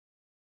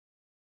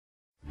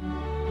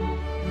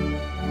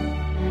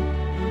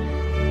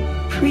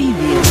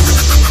Preview.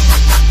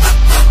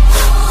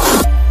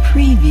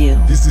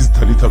 Preview. This is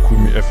Talita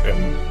Kumi FM.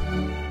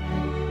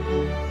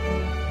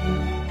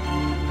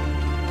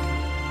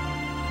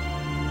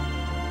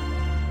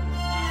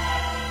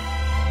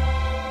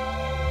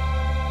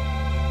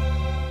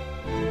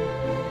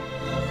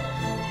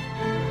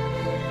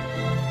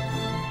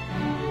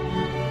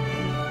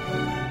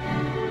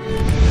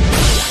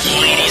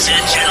 Ladies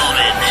and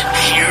gentlemen,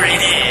 here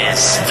it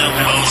is, the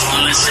most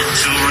listened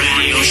to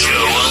radio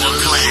show on the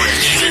planet.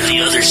 Even the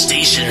other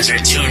stations are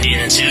tuned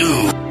in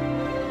too.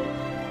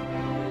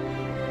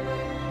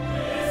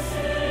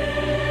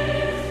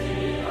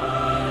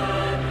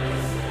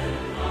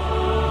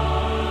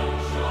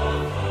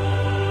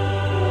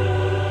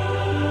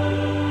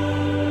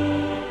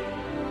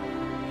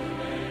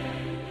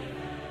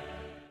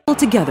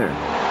 Together.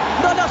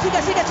 No,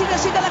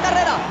 sigue la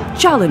carrera.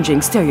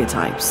 Challenging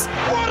stereotypes.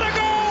 What a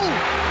goal!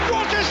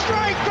 What a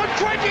strike from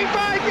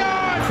 25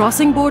 yards!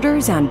 Crossing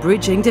borders and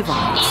bridging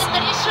divides.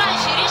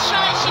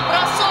 решающий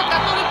бросок,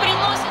 который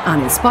приносит.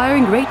 And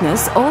inspiring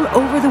greatness all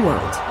over the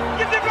world.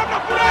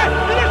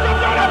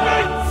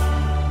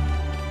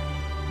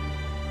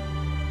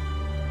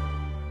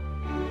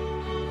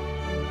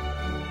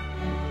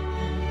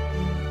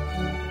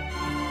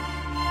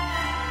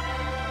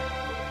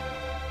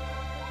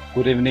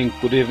 Good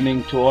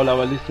evening to all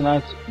our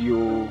listeners.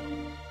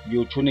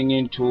 You're tuning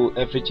in to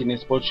FHN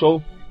Sports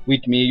Show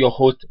with me, your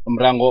host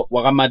Mrango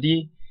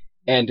Wagamadi,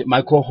 and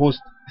my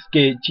co-host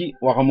Skechi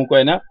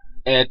Wagamukwena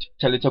at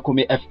Talita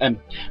Kumi FM.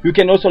 You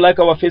can also like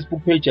our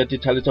Facebook page at the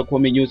Talita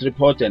Kumi News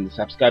Report and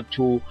subscribe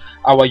to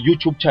our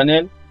YouTube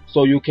channel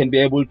so you can be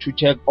able to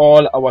check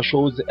all our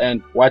shows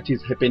and what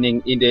is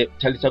happening in the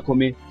Talita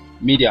Kumi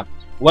media.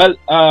 Well,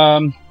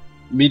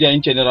 media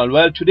in general.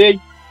 Well, today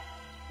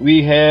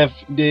we have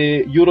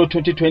the Euro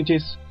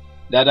 2020s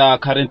that are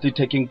currently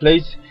taking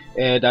place,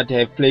 that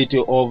have played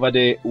over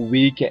the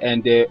week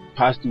and the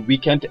past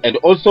weekend, and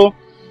also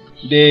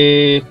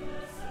the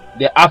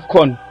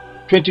AFCON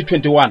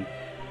 2021.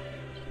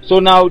 So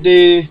now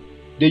the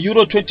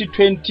Euro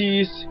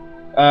 2020s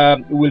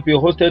will be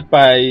hosted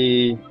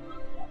by,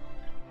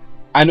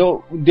 I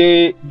know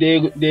they're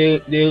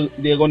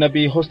gonna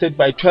be hosted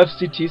by 12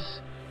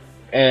 cities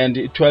and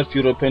 12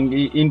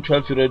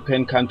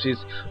 European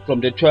countries from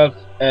the 12th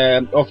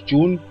of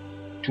June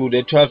to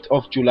the 12th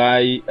of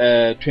July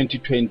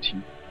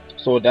 2020.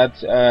 So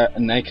that's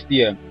next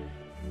year.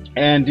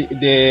 And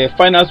the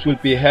finals will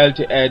be held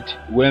at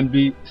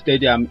Wembley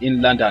Stadium in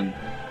London.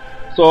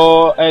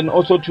 So, and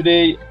also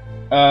today,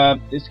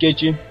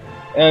 Sketchy,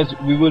 as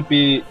we will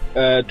be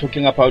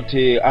talking about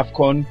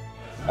AFCON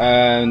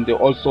and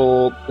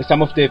also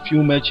some of the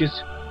few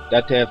matches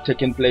that have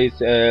taken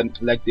place,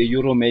 like the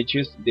Euro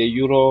matches,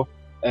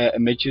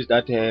 matches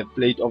that have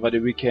played over the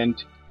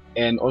weekend,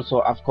 and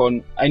also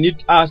AFCON. I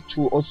need us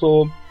to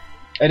also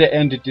at the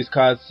end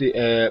discuss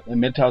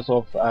matters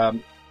of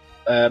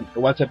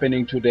what's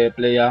happening to the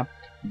player,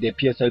 the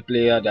PSL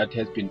player that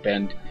has been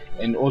banned,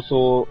 and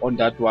also on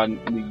that one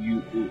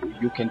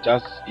you can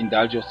just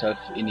indulge yourself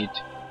in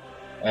it,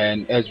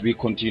 and as we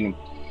continue.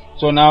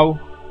 So now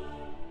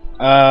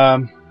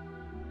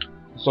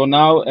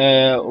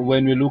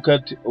when we look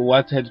at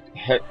what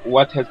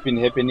has been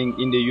happening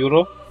in the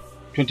Euro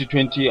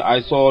 2020,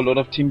 I saw a lot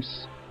of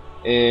teams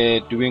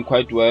doing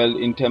quite well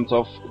in terms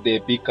of the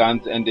big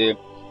guns. And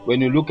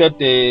when you look at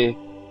the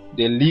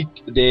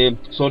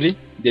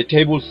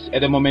tables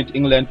at the moment,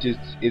 England is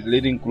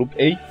leading Group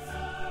A,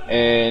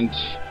 and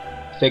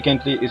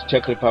secondly is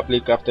Czech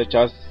Republic after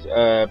just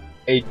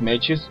 8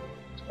 matches.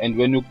 And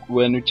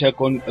when you check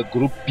on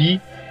Group B,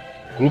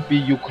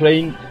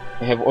 Ukraine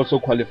have also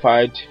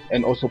qualified,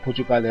 and also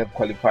Portugal have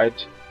qualified.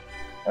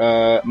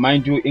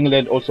 Mind you,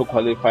 England also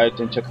qualified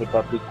and Czech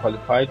Republic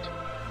qualified.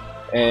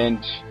 And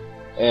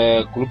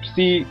Group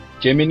C,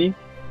 Germany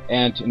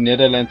and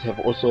Netherlands have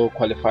also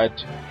qualified.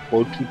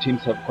 Both two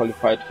teams have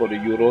qualified for the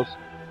Euros,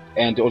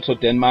 and also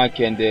Denmark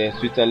and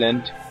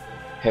Switzerland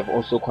have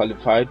also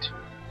qualified,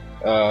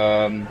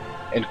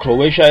 and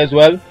Croatia as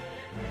well,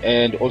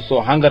 and also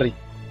Hungary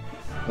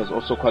has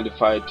also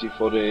qualified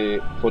for the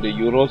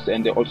Euros,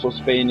 and also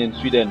Spain and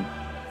Sweden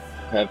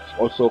have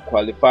also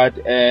qualified,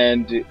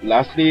 and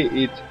lastly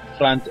it's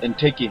France and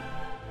Turkey.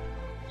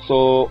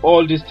 So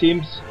all these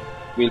teams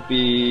will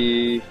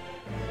be,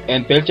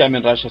 and Belgium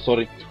and Russia,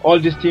 sorry, all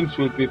these teams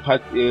will be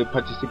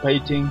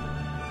participating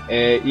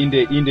in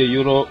the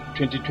Euro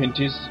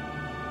 2020s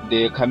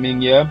the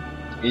coming year,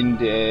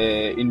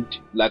 in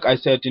like I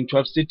said, in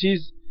 12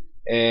 cities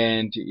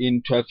and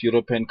in 12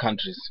 European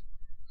countries.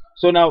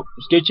 So now,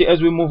 Sketchy,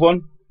 as we move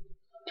on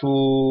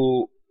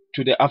to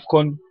the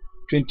AFCON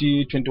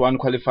 2021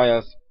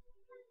 qualifiers,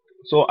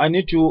 so I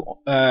need you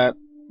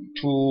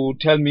to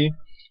tell me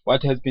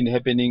what has been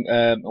happening,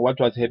 what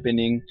was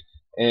happening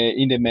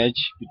in the match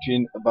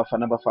between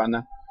Bafana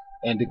Bafana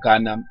and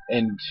Ghana,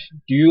 and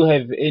do you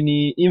have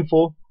any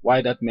info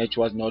why that match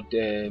was not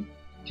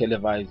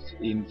televised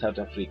in South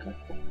Africa?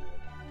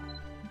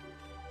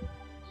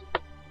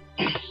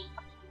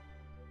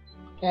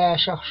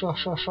 Sure,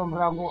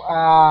 Mrango.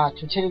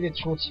 To tell you the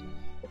truth,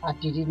 I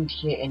didn't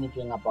hear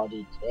anything about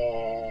it.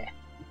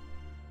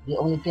 The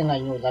only thing I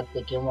knew that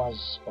the game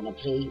was gonna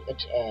play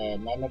at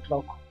 9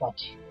 o'clock, but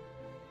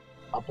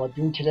about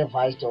being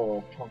televised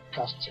or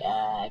broadcast,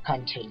 I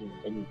can't tell you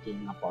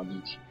anything about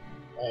it.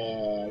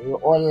 We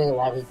were all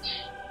worried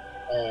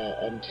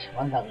and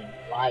wondering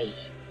why.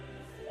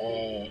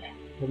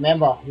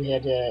 Remember, we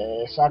had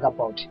a saga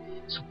about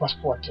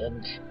SuperSport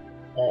and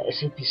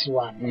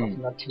SABC1 of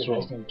not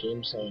televising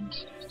games and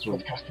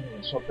broadcasting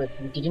them. So, but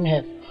we didn't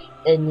have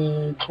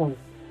any clue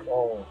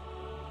or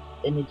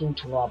anything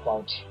to know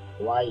about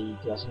why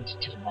it wasn't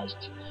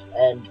televised.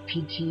 And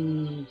PT,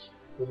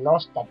 we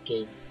lost that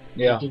game.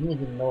 Yeah. We didn't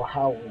even know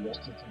how we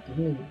lost it. We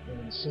didn't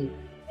even see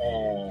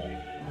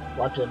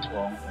what went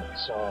wrong.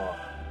 So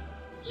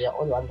we are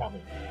all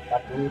wondering.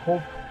 But we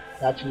hope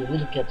that we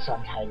will get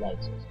some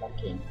highlights of that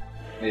game.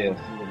 Yes.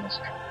 In the next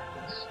couple of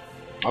days.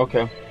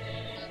 Okay.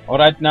 All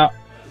right now,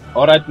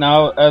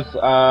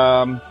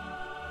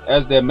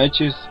 as the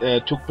matches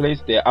took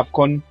place, the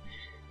AFCON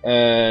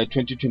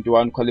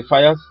 2021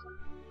 qualifiers.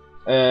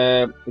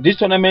 This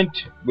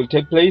tournament will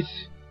take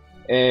place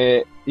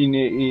in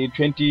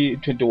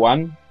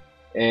 2021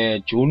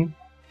 June.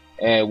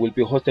 Will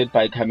be hosted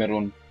by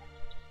Cameroon,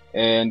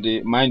 and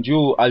mind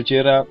you,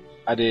 Algeria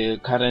are the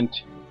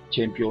current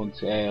champions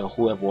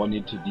who have won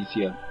it this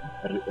year.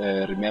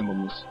 Remember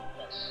me?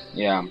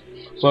 Yeah.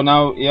 So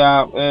now,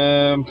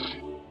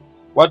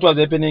 what was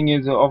happening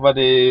is over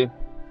the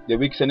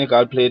week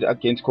Senegal played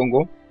against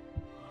Congo.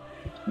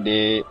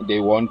 They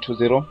won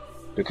 2-0.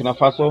 Burkina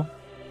Faso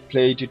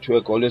played to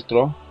a goalless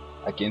draw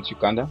against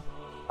Uganda.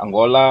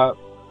 Angola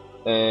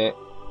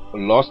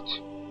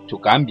lost to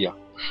Gambia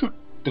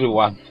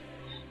 3-1.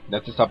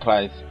 That's a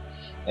surprise.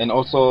 And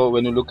also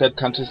when you look at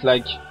countries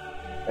like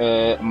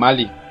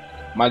Mali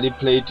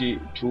played to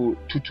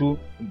 2-2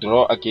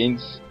 draw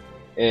against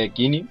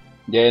Guinea.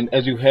 Then,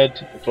 as you heard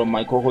from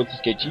my co-host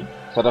Sketchy,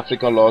 South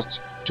Africa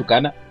lost to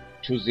Ghana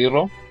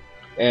 2-0,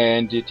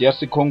 and the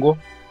DRC Congo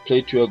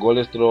played to a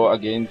goalless draw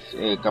against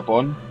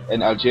Gabon,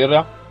 and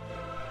Algeria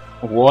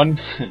won.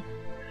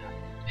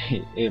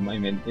 Hey, my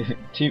man,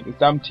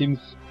 some teams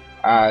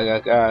are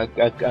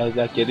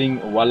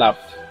getting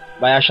walloped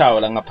by a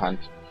shower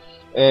ngaphandle.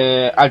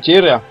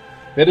 Algeria,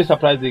 very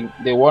surprising,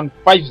 they won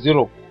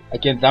 5-0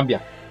 against Zambia.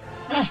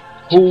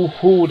 Who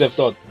would have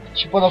thought?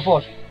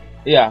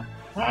 Yeah.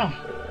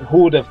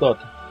 Who would have thought?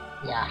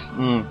 Yeah.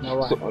 No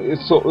one.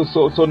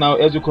 So now,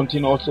 as you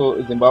continue,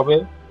 also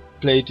Zimbabwe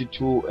played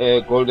to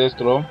a goalless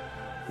draw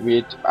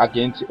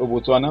against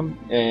Botswana,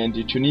 and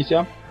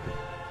Tunisia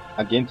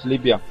against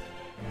Libya.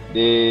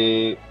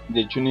 The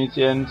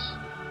Tunisians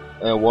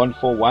won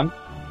 4-1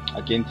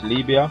 against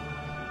Libya,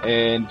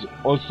 and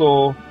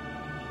also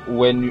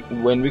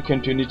when we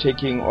continue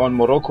taking on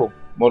Morocco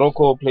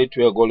played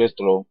to a goalless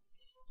draw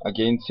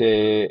against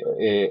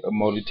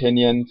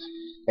Mauritanians.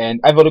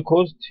 And Ivory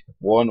Coast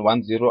won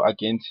 1-0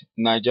 against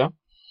Niger.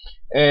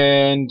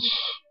 And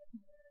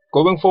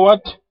going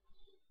forward,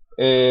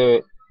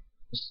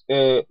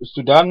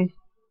 Sudan,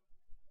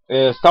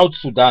 South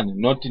Sudan,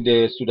 not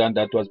the Sudan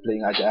that was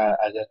playing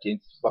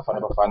against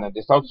Bafana Bafana.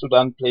 The South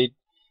Sudan played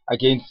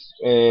against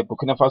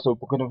Burkina Faso.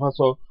 Burkina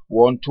Faso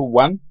won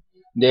 2-1.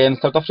 Then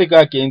South Africa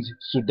against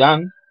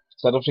Sudan.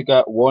 South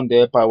Africa won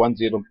there by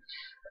 1-0.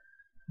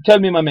 Tell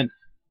me, my man,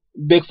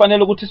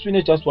 Bekufanele ukuthi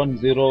swine just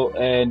 1-0,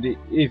 and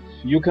if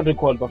you can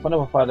recall, Bafana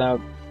Bafana,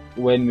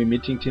 when we're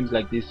meeting teams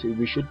like this,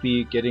 we should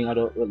be getting out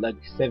of like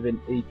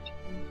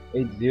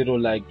 7-8-0,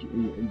 like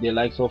the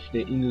likes of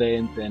the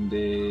inlands and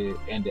the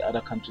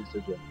other countries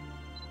as well.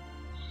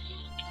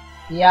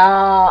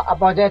 Yeah,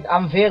 about that,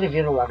 I'm very,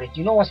 very worried.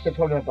 You know what's the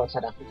problem about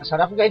South Africa? South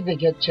Africa, if they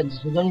get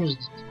chances, we don't use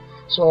it.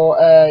 So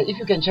if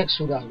you can check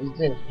Sudan, it's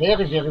a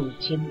very, very weak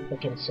team, I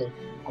can say.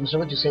 I'm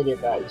sorry to say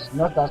that it's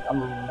not that I'm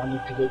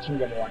manipulating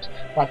them once,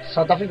 but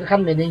South Africa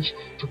can manage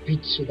to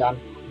beat Sudan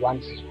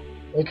 1-0,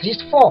 at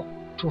least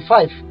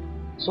 4-5,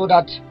 so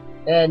that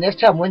next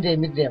time when they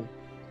meet them,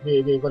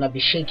 they're gonna be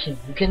shaking.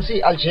 You can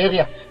see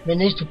Algeria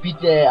managed to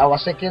beat our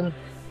second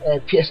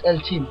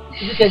PSL team.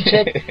 If you can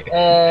check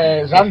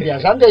Zambia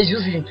is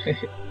using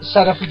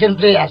South African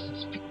players.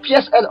 It's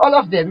PSL, all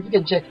of them. If you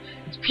can check,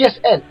 it's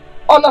PSL,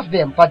 all of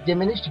them, but they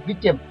managed to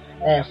beat them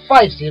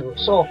 5-0.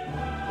 So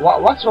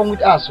what's wrong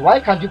with us? Why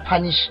can't we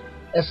punish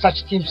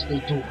such teams they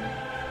do,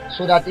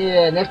 so that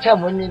next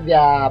time when they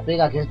are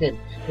playing against them,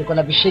 they're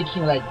gonna be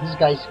shaking like these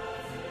guys,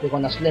 they're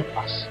gonna slap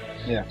us.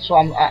 Yeah. So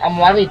I'm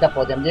worried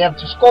about them. They have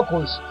to score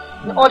goals.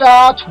 In order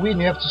to win,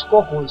 you have to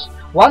score goals.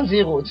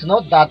 1-0, it's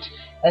not that.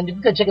 And if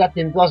you can check that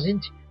game, it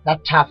wasn't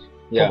that tough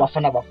for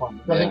Bafana Bafana.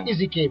 It was an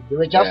easy game. They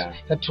were just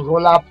had to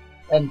roll up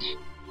and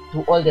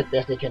do all the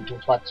best they can do.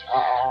 But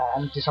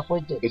I'm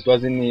disappointed. It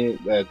wasn't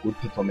a good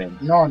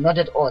performance. No, not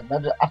at all.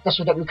 After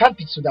Sudan, you can't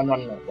beat Sudan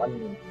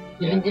 1-0.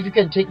 Even if you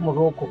can take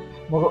Morocco,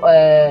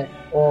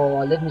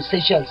 or let me say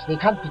Seychelles, they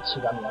can't beat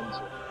Sudan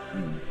 1-0.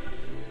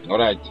 All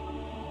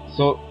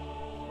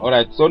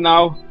right. So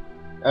now,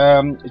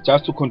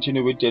 just to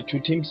continue with the two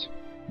teams,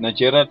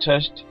 Nigeria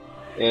trashed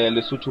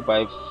Lesotho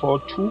by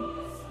 4-2,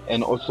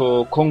 and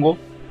also Congo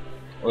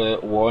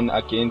won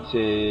against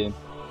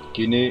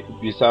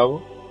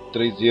Guinea-Bissau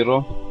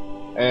 3-0,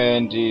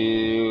 and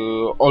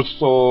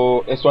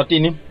also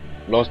Eswatini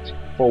lost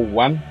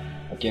 4-1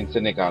 against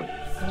Senegal.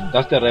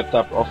 That's the wrap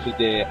up of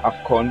the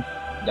AFCON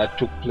that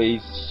took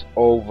place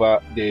over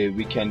the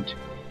weekend,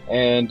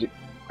 and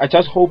I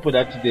just hope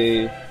that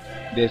the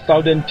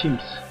Southern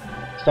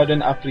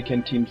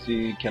African teams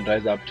can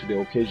rise up to the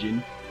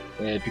occasion,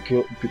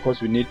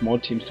 because we need more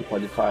teams to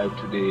qualify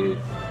to the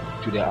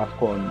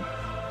AFCON,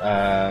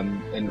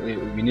 and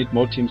we need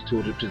more teams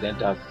to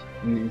represent us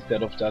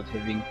instead of just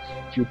having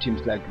few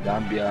teams like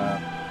Zambia,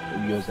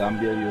 your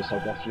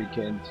South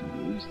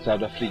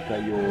Africa,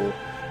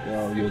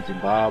 your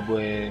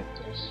Zimbabwe.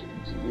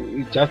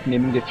 Just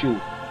naming the few.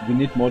 We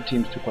need more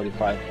teams to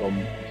qualify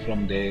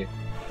from the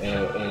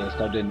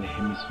Southern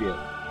Hemisphere.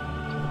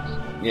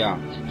 Yeah.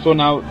 So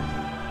now,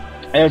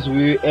 as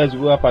we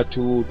are about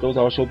to close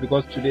our show,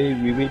 because today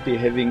we will be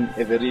having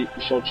a very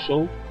short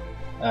show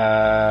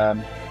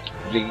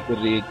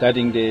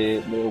regarding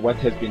what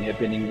has been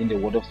happening in the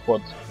world of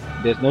sports.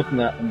 There's not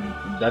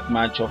that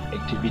much of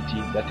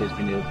activity that has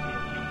been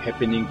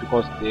happening,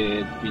 because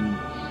there's been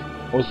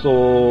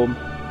also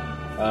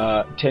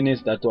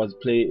tennis that was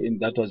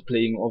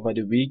playing over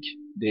the week,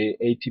 the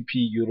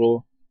ATP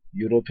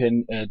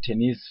European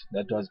tennis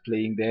that was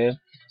playing there,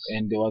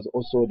 and there was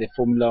also the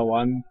Formula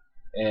 1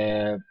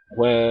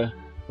 where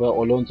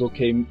Alonso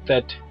came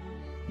third.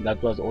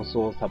 That was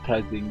also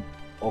surprising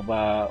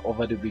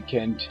over the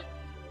weekend.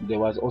 There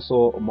was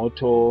also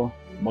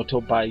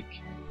motorbike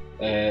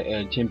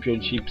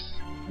championships,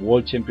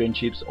 world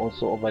championships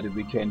also over the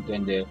weekend,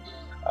 and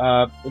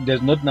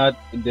there's not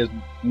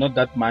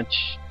that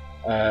much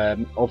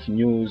of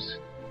news,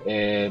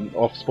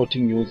 of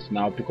sporting news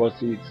now,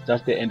 because it's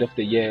just the end of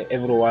the year.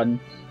 Everyone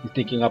is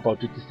thinking about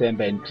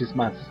December and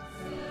Christmas.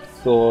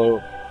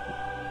 So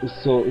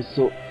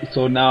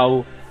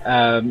now,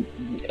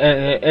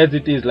 as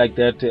it is like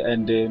that,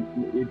 and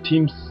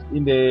teams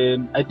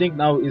I think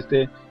now is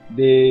the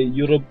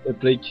Europe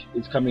break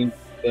is coming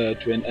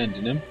to an end,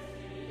 you know?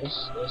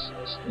 Yes.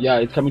 Yeah,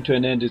 it's coming to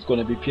an end. It's going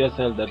to be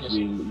PSL that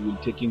will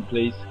taking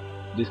place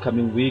this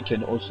coming week,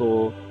 and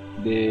also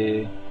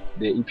the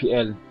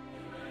EPL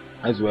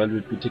as well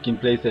will be taking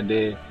place, and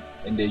the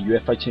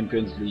UEFA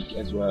Champions League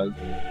as well,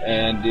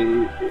 and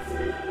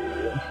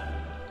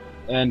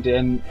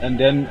then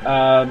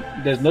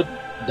there's not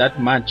that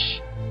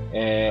much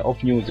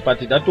of news. But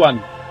that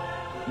one,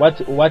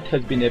 what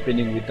has been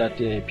happening with that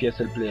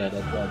PSL player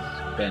that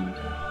was banned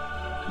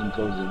in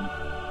closing?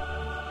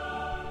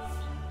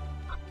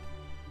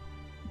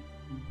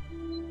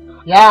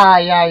 Yeah.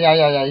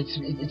 It's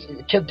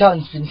Cape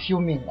Town's been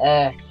fuming.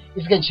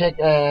 If you can check,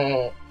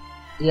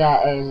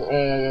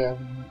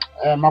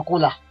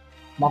 Makula,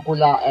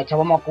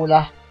 Thabo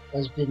Makula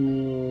has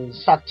been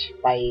sacked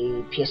by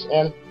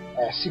PSL,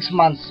 6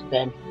 months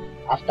ban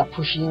after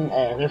pushing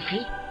a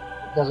referee.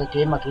 There's a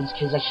game against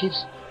Kaizer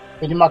Chiefs.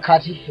 Benny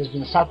McCarthy has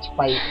been sacked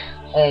by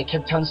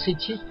Cape Town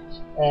City.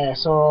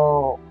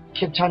 So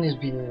Cape Town has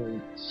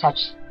been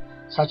such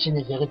in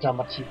a very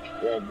dramatic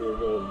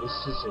this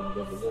season,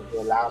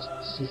 the last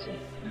season,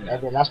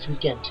 the last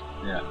weekend.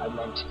 Yeah. I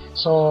meant.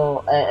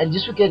 So and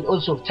this weekend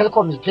also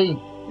Telkom is playing.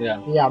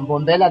 Yeah,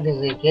 Mbombela,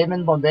 there's a game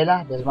in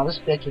Mbombela, there's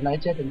Maritzburg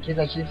United and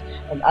Kaizer Chiefs,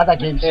 and other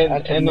games I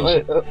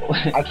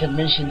can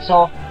mention.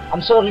 So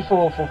I'm sorry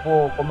for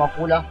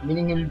Makula,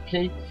 meaning he'll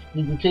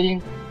be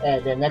playing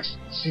the next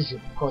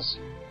season, because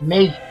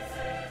May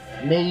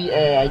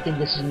I think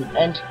the season will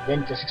end,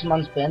 then the 6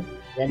 months ban,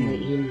 then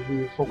he'll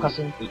be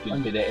focusing it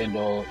will be the end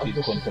of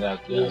his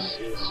contract. Yes.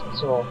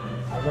 So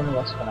I don't know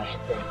what's gonna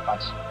happen,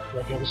 but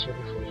we're very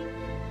sorry for him.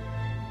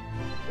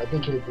 I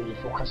think he'll be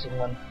focusing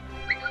on.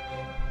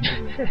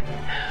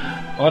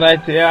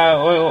 Alright, yeah,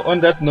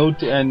 on that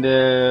note, and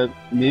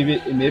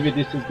maybe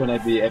this is gonna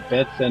be a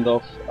bad send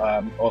off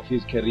of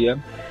his career,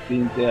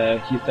 since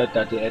he said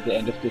that at the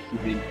end of the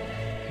season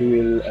he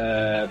will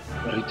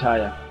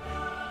retire,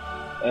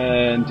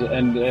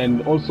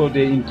 and also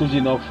the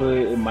inclusion of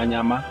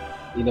Manyama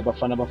in the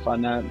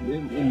Bafana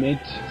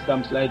made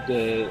some slight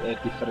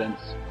difference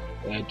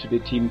to the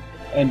team.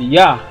 And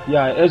yeah,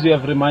 as you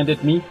have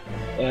reminded me,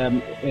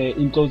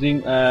 in closing,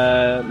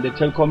 the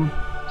Telkom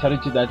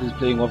charity that is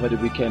playing over the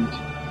weekend,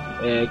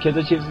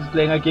 Kaizer Chiefs is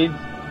playing against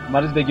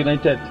Maritzburg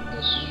United.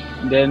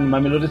 Then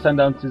Mamelodi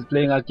Sundowns is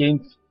playing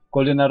against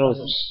Golden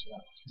Arrows.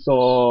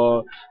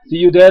 So see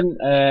you then,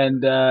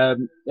 and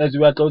as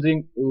we are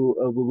closing,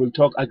 we will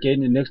talk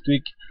again next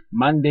week,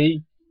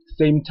 Monday,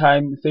 same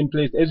time, same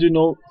place. As you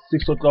know,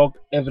 6 o'clock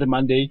every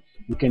Monday.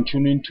 You can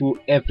tune into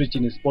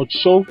Everything Sports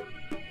Show.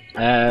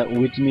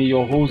 With me,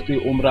 your host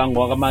Umrang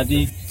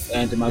Wagamadi,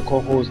 and my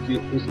co-host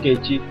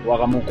Uskechi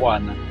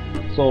Wagamukwana.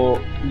 So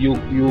you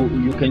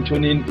can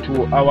tune in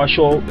to our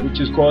show, which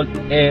is called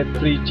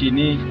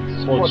Everything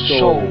Sports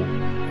Show.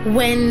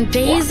 When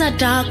days are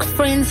dark,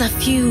 friends are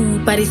few,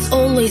 but it's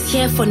always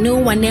here for no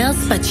one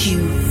else but you.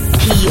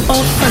 He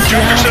offers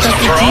love that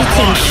he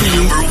didn't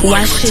choose,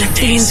 washes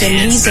things and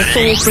leaves us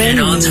all brand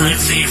new.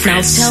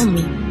 Now tell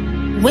me,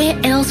 Where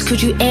else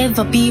could you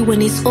ever be when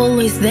He's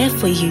always there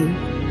for you?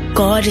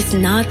 God is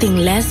nothing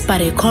less but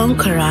a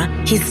conqueror.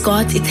 He's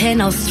got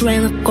eternal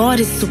strength.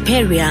 God is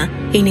superior.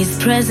 In His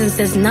presence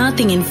there's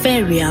nothing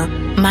inferior.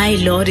 My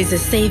Lord is a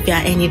savior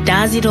and He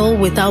does it all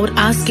without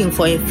asking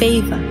for a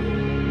favor.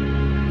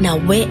 Now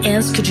where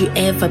else could you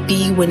ever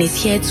be when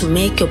He's here to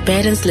make your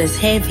burdens less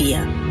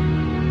heavier?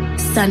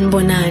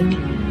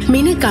 Sanibonani.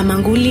 Mina igama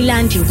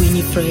nguLilandi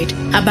Winifred.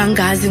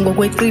 Abangazi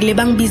ngokweqile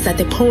bangibiza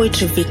the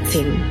poetry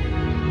victim.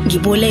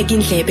 Ngiboleka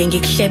indlebe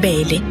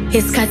ngikuhlebele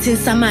esikhathini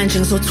samanje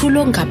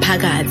ngizothula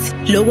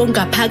ngaphakathi lokho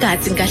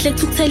ngaphakathi ngahle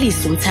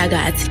ukuthelisa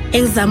umthakathi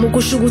engizama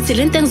ukusho ukuthi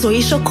lento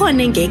engizoyisho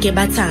khona engeke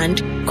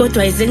bathanda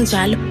kodwa ize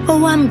njalo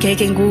owami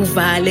ngeke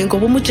nguvale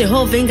ngoba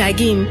uJehova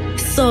engakimi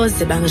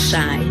soze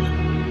bangishaye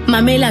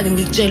mamela ke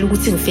ngikutshela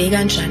ukuthi ngifike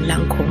kanjani la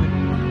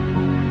ngikhona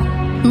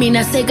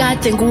mina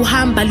sekade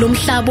nguhamba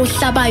lomhlaba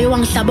ohlabayo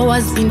wangihlaba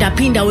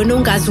waziphinda wena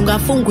ungazi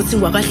ungafunga ukuthi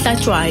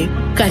ngwakahlatshwayo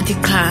kanti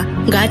cha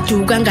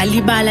ngaduka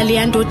ngalibala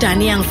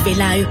leyandodana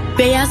yangifelayo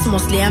beyazi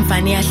mos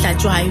leyamfane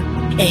yahlatshwayo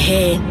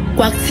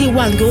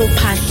kwakuthiwa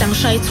ngiyophahla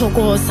ngishaya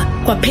ithokoza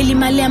kwaphela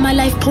imali yama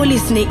life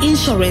police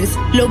ne-insurance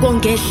lokho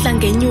ngehla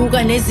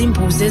ngenyuka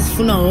nezimbuzi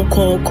ezifuna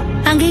okhokho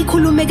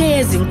angiyikhulume ke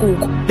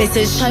yezinkukhu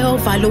bese zishaya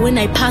ovalo when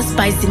I pass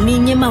by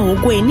ziminye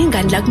emahokweni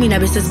ingani la kumina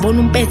bese zibona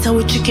umpetha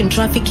we-chicken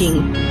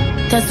trafficking.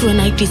 That's when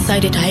I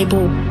decided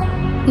hayibo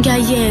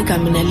ngiyayeka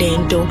mina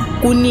lento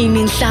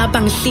kunini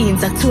ngihlaba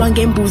ngihlinza kuthiwa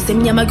ngembuzi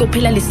eminyama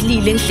kuyophela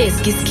lesilile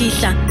ngihlezi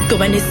ngisikhihla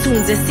ngoba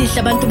nesithunzi esihle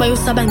abantu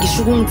bayosaba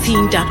ngisho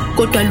ukungithinta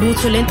kodwa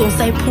lutho lento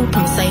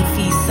ngisayiphupha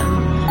ngisayifisa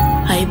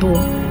hayibo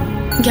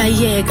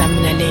ngiyayeka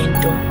mina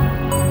lento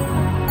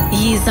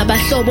yiza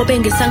abahlobo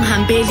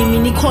bengisangihambeli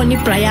mina ikhona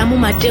iBraham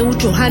uMateo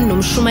uJohn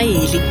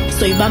nomshumayeli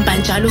soyibamba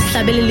njalo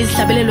sihlabelele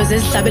izihlabelelo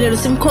zezihlabelelo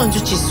simkhonza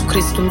uJesu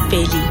Kristu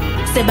umfeli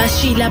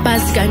sebashila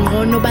bazi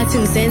kangqono bathi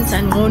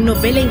ngizenza ngqono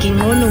vele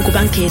ngingqono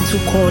ngoba ngikhetha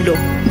ukholo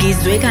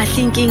ngizwe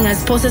kahle inkinga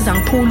ziphose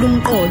zangiphula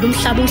umqolo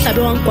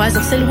umhlabe wangigwaza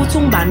kusela ukuthi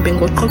ungibambe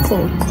ngoqoqoqo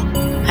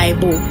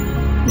hayibo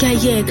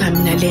ngiyayeka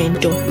mina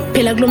lento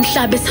phela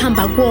kulomhlaba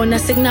esihamba kuona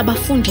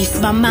sekunabafundisi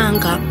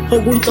bamanga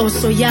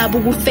okunhloso yabo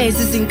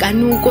ukufeza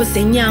izinkanuko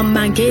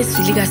zenyama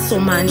ngezwi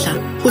likaSomandla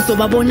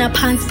uzobabona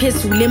phansi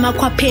phezulu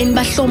emakhwapheni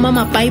bahloma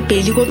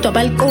amabhayibheli kodwa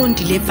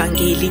baliqondi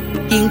levangeli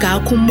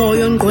ingakho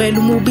umoya ongqwele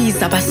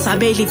umubiza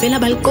abasabeli vela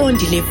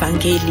baliqondi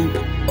levangeli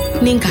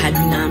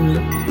ningali nami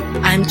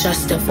I'm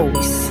just a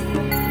voice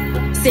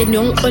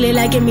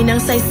senongixolela ke mina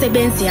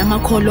ngisayisebenzi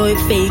yamakholo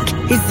efake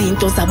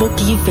izinto zabo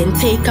give and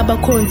take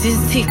abakhonzi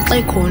izithixo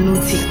ekhona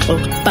uThixo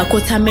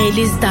bakhothamela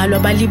izidalwa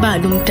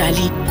balibala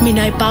umdali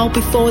mina I bow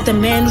before the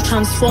man who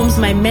transforms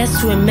my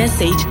mess to a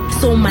message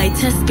so my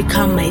test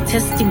become my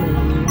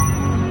testimony.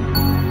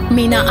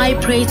 Mina I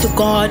pray to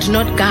God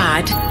not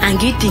God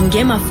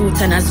angidinge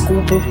mafutha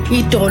nazigubu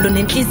idolo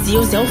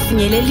nenhliziyo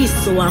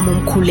ziyawufinyelelisa wami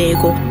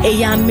umkhuleko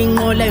eyami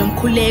inqola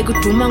yomkhuleko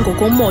duma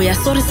ngokomoya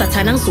sorry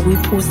sathana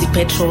ngizokuyiphuza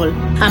ipetrol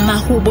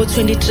amahubo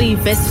 23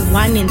 verse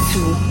 1 and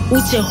 2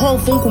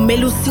 uJehova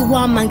ungumelusi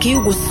wami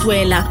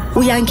ngiyukuswela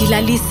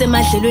uyangilalisa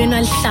emadlelweni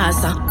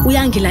alihlaza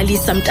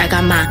uyangilalisa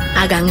mntakama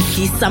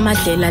akangidlisa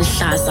amadlela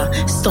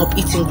alihlaza stop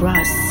eating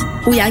grass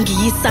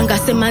uyangiyisa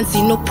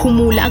ngasemanzini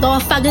okuphumula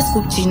akawafaka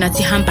esigujini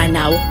athi hamba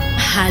nawo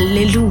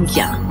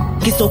haleluya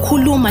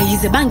ngizokhuluma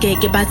yize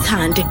bangeke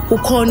bathande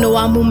ukhono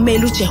wami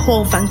umeli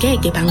uJehova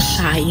ngeke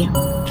bangishaye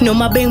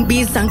noma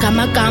bengibiza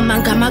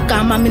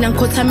ngamagama mina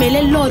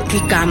ngikhothamele lodwa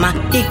igama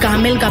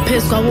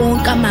elingaphezulu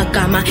wonke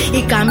amagama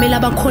igama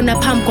labakhona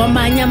phambi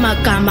kwamanye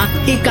amagama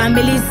igama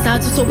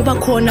elizathu sokuba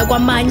khona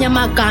kwamanye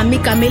amagama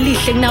igama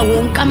elihle kunawo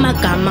wonke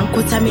amagama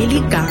ngikhothamele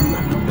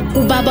igama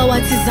ubaba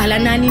wathi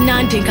zalanani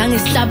nande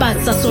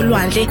ngangesihlabathi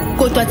sasolwandle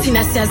kodwa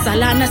thina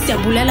siyazalana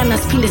siyabulala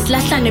nasiphinde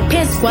silahlane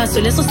phezu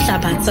kwaso leso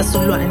sihlabathi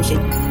sasolwandle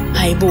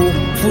hayibo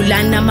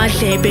vulana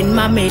amadlebe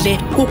nimamele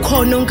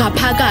kukhona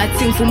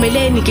ongaphakathi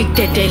ngivumeleni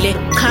ngikudedele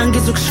cha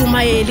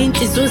ngizokushumayela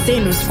inhliziyo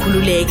zenu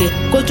zikhululeke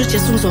kodwa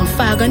uJesu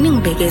ngizomfaka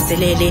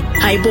ningibekezelele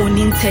hayibo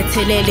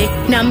ningithethelele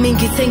nami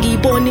ngithe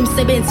ngiyibona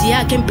imisebenzi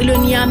yakhe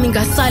empilweni yami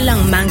ngasala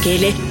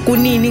ngimangele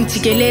kunini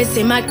ngijikeleze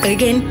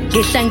emagqekeni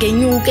ngehla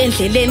ngenyuka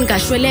endleleni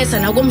ngashweleza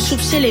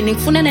nakomshubhisheleni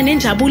ngifunana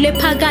nenjabulo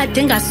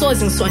ephakade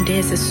engasoze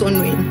ngisondeze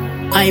esonweni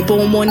hayibo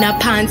umona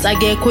phansi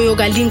akekho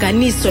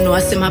yokalinganiso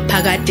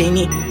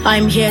nowasemaphakadeni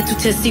I'm here to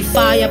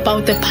testify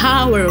about the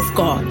power of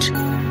God.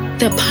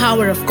 The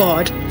power of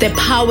God, the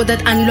power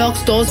that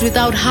unlocks doors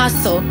without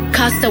hustle,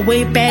 casts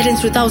away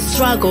burdens without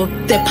struggle,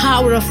 the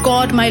power of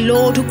God, my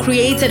Lord, who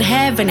created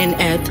heaven and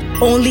earth.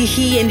 Only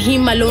He and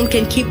Him alone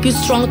can keep you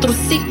strong through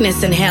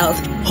sickness and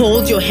health.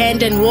 Hold your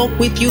hand and walk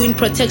with you in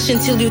protection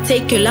till you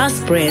take your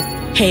last breath.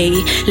 Hey,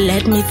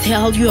 let me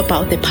tell you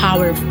about the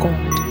power of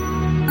God.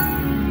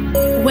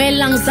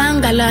 Wela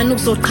ngizanga lana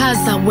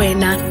ukuzochaza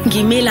wena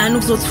ngimelana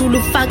ukuzothula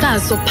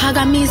ufakazo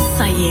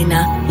phakamisa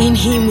yena in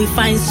Him we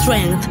find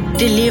strength,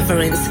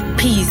 deliverance,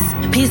 peace,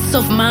 peace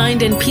of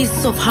mind and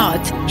peace of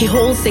heart. He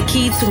holds the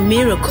key to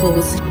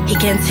miracles. He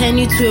can turn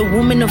you to a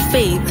woman of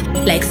faith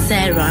like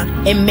Sarah,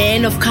 a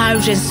man of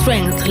courage and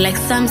strength like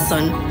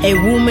Samson, a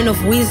woman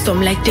of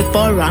wisdom like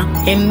Deborah,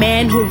 a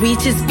man who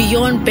reaches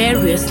beyond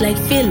barriers like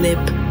Philip.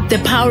 The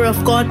power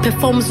of God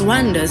performs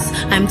wonders.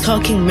 I'm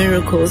talking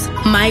miracles.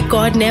 My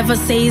God never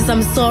says,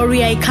 I'm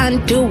sorry, I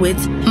can't do it.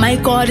 My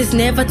God is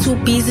never too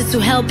busy to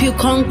help you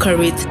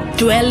conquer it.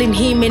 Dwell in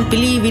Him and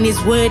believe in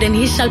His word, and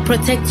He shall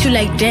protect you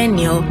like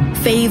Daniel,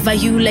 favor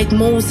you like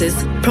Moses,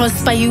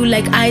 prosper you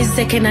like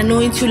Isaac, and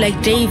anoint you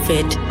like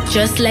David.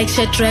 Just like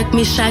Shadrach,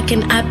 Meshach,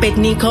 and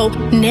Abednego,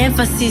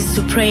 never cease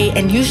to pray,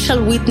 and you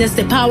shall witness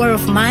the power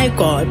of my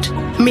God.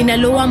 Mina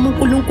lo wami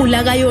uNkulunkulu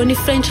akayona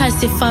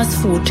franchise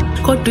fast food,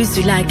 kodwa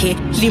izwi lakhe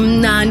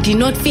limnandi,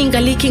 not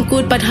finger licking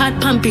good but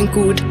heart pumping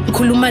good.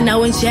 Ngikhuluma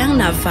nawe nje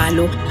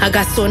anginavalo,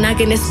 akasona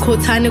ke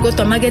nesikhothane,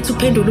 kodwa makethi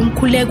uphendula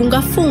umkhuleko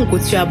ungafunga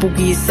ukuthi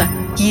uyabukisa.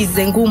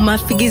 Yize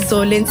ngumafika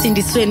izolo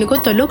ensindisweni,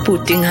 kodwa lo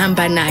bhuti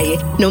ngihamba naye.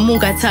 Noma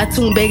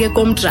ungathatha ungibeke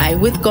komdry,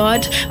 with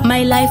God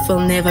my life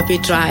will never be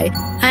dry.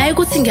 Hayi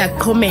ukuthi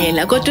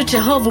ngiyaqhomela, kodwa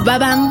uJehova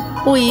ubabami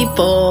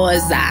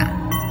uyibhoza.